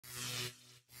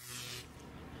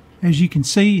As you can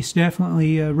see, it's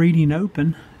definitely reading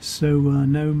open, so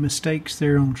no mistakes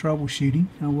there on troubleshooting.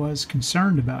 I was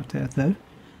concerned about that though.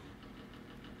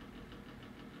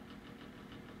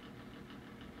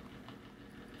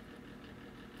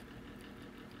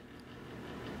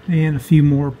 And a few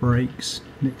more breaks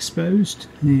exposed,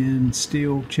 and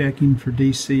still checking for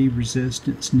DC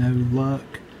resistance, no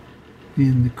luck.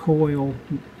 And the coil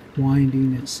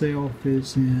winding itself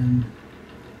is in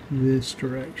this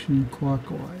direction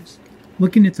clockwise.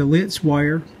 Looking at the Litz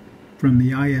wire from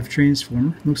the IF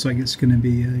transformer, looks like it's going to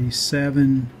be a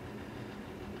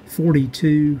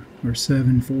 742 or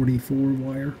 744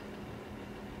 wire.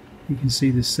 You can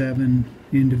see the 7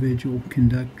 individual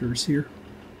conductors here.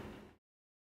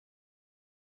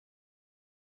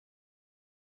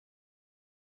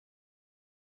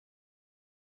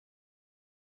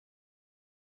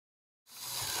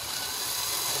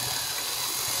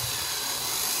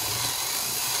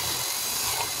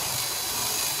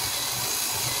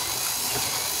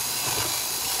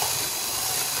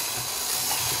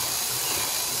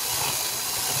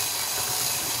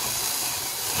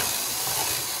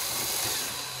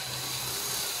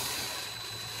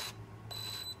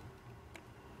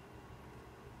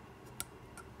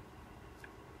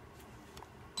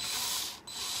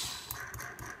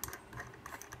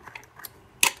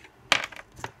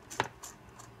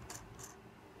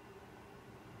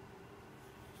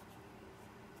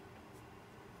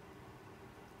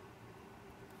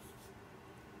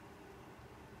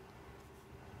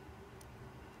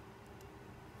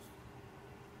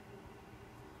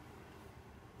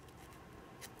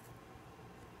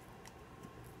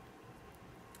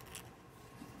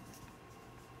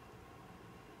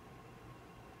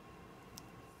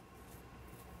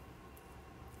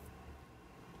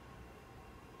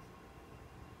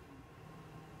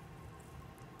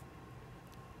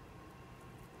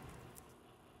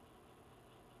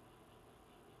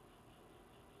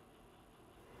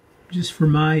 Just for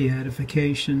my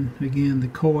edification, again, the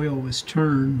coil is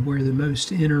turned where the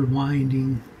most inner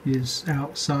winding is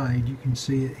outside. You can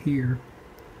see it here.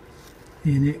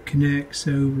 And it connects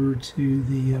over to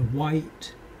the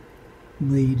white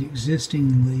lead,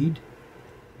 existing lead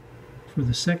for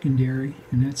the secondary,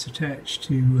 and that's attached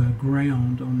to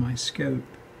ground on my scope.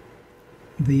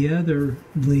 The other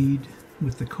lead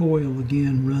with the coil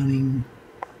again running,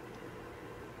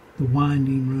 the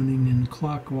winding running in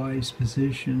clockwise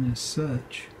position as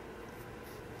such,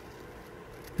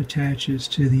 attaches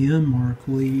to the unmarked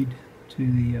lead to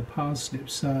the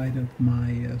positive side of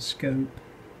my scope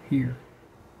here.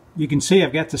 You can see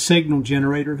I've got the signal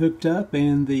generator hooked up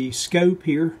and the scope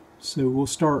here, so we'll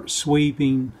start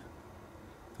sweeping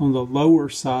on the lower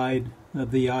side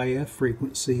of the IF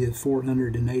frequency of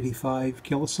 485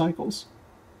 kilocycles.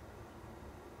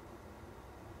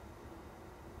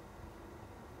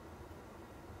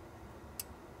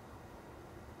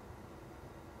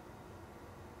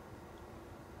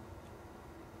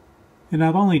 And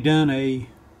I've only done a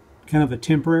kind of a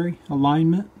temporary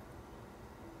alignment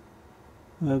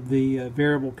of the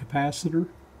variable capacitor.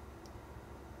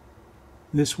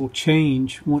 This will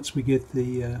change once we get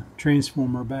the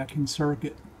transformer back in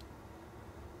circuit.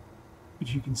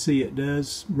 But you can see it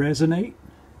does resonate,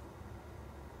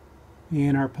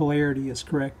 and our polarity is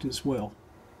correct as well.